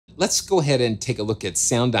let's go ahead and take a look at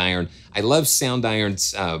Soundiron. I love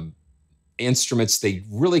Soundiron's instruments. They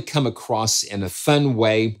really come across in a fun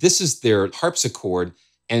way. This is their harpsichord,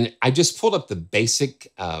 and I just pulled up the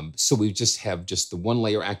basic, so we just have just the one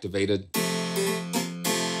layer activated.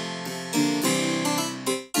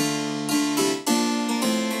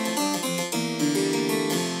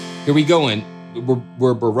 Here we go, and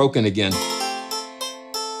we're Baroquing again.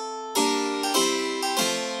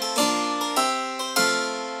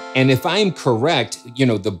 And if I'm correct, you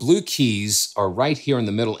know, the blue keys are right here in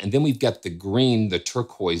the middle, and then we've got the green, the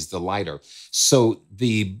turquoise, the lighter. So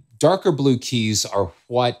the darker blue keys are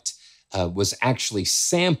what was actually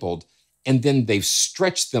sampled, and then they've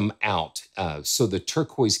stretched them out. So the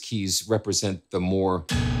turquoise keys represent the more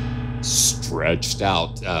stretched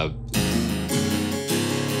out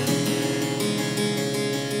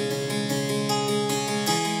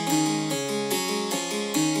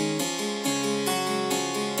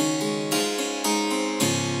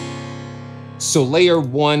So layer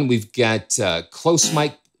one, we've got close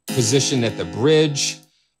mic position at the bridge.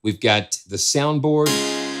 We've got the soundboard.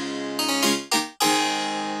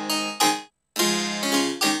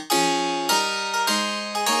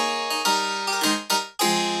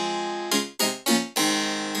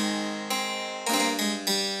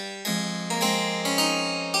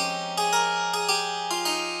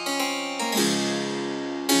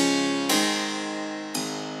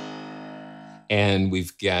 And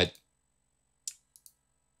we've got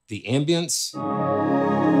the ambience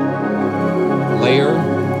layer,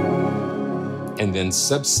 and then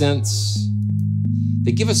subsense.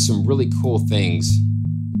 They give us some really cool things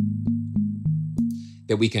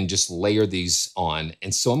that we can just layer these on.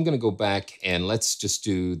 And so I'm gonna go back and let's just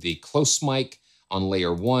do the close mic on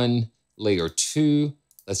layer one, layer two,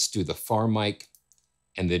 let's do the far mic,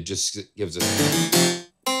 and then just gives us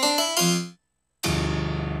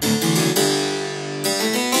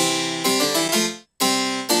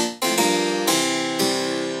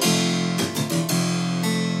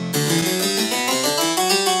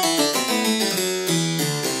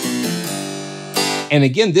And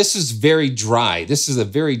again, this is very dry. This is a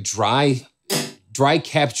very dry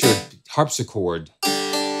captured harpsichord.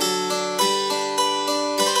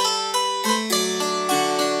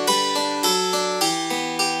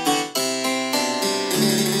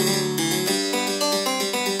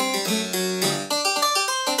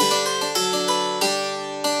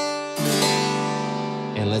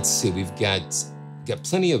 And let's see, we've got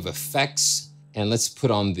plenty of effects, and let's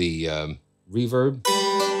put on the reverb.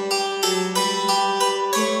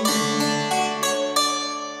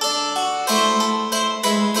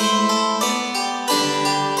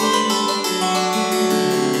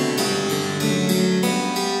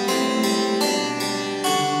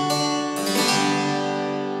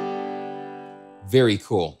 Very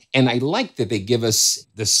cool. And I like that they give us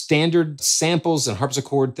the standard samples and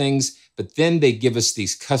harpsichord things, but then they give us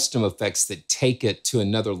these custom effects that take it to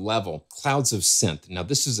another level. Clouds of synth. Now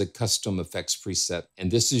this is a custom effects preset,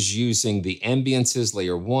 and this is using the ambiences,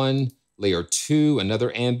 layer one, layer two,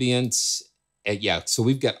 another ambience. And yeah, so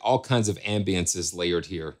we've got all kinds of ambiences layered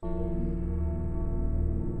here.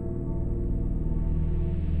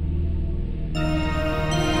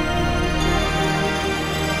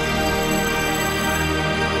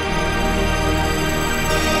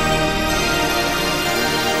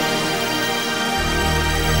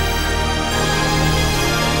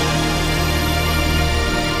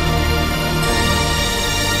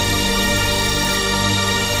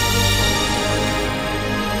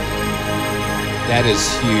 That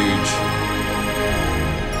is huge.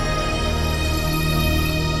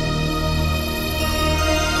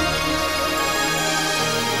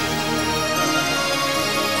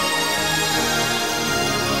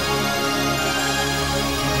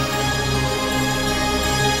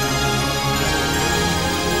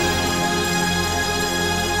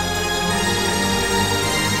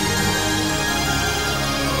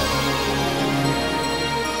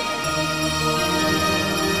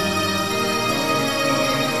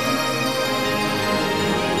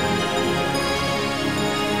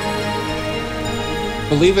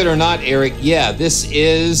 Believe it or not, Eric, yeah, this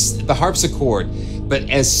is the harpsichord. But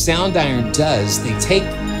as Soundiron does, they take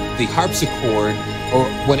the harpsichord or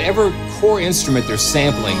whatever core instrument they're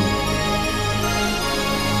sampling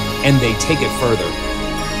and they take it further.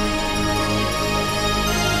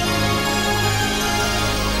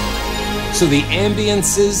 So the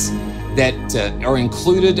ambiences that are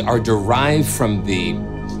included are derived from the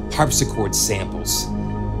harpsichord samples.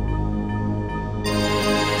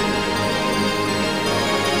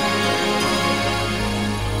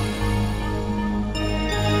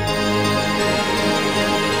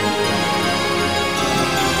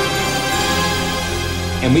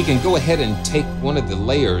 And we can go ahead and take one of the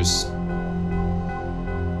layers.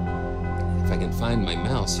 If I can find my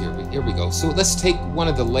mouse here, here we go. So let's take one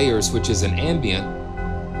of the layers, which is an ambient,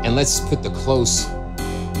 and let's put the close.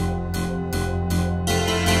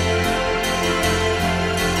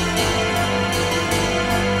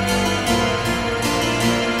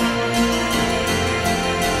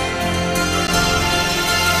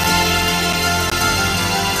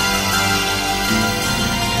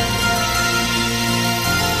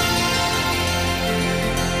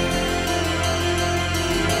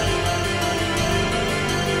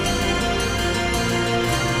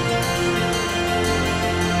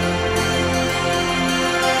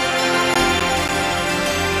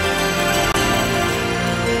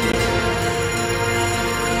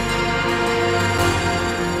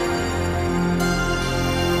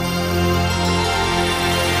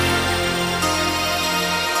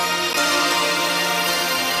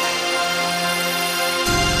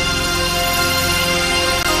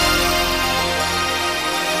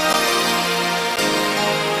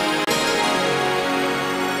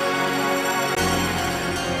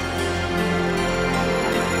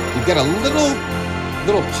 We've got a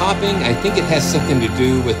little popping. I think it has something to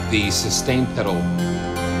do with the sustain pedal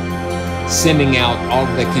sending out all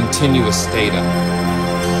the continuous data.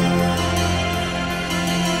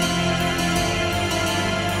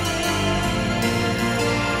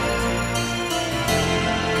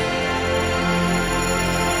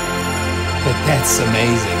 But that's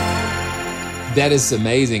amazing. That is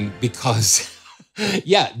amazing because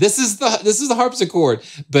yeah, this is the harpsichord,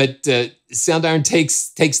 but Soundiron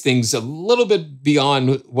takes things a little bit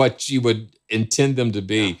beyond what you would intend them to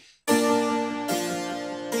be.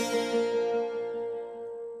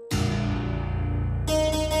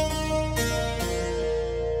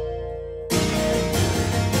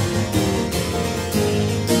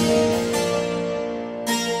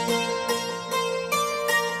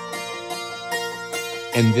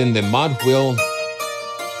 And then the mod wheel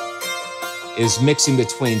is mixing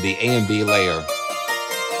between the A and B layer.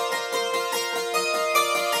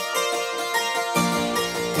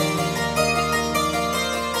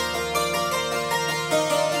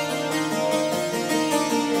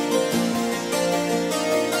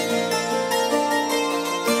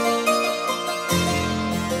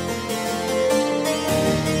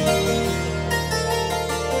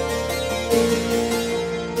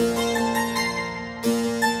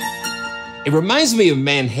 It reminds me of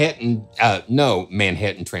Manhattan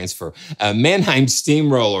Transfer, Mannheim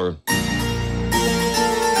Steamroller.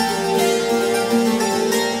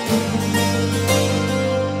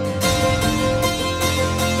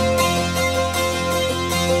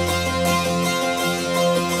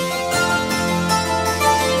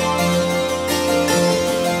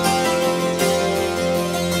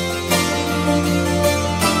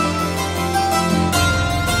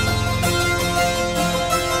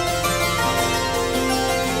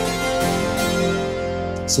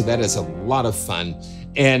 So that is a lot of fun.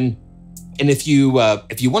 And if you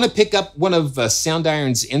want to pick up one of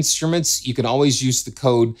Soundiron's instruments, you can always use the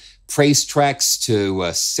code PraiseTracks to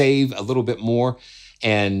save a little bit more,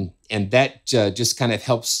 and that just kind of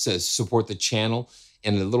helps to support the channel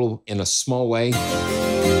in a small way.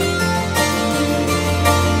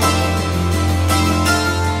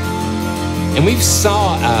 And we've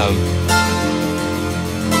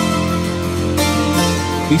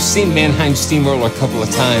seen Mannheim Steamroller a couple of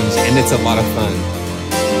times, and it's a lot of fun.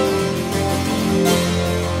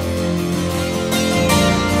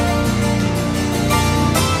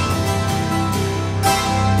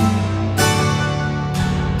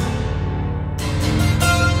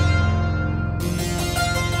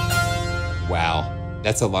 Wow,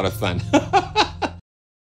 that's a lot of fun.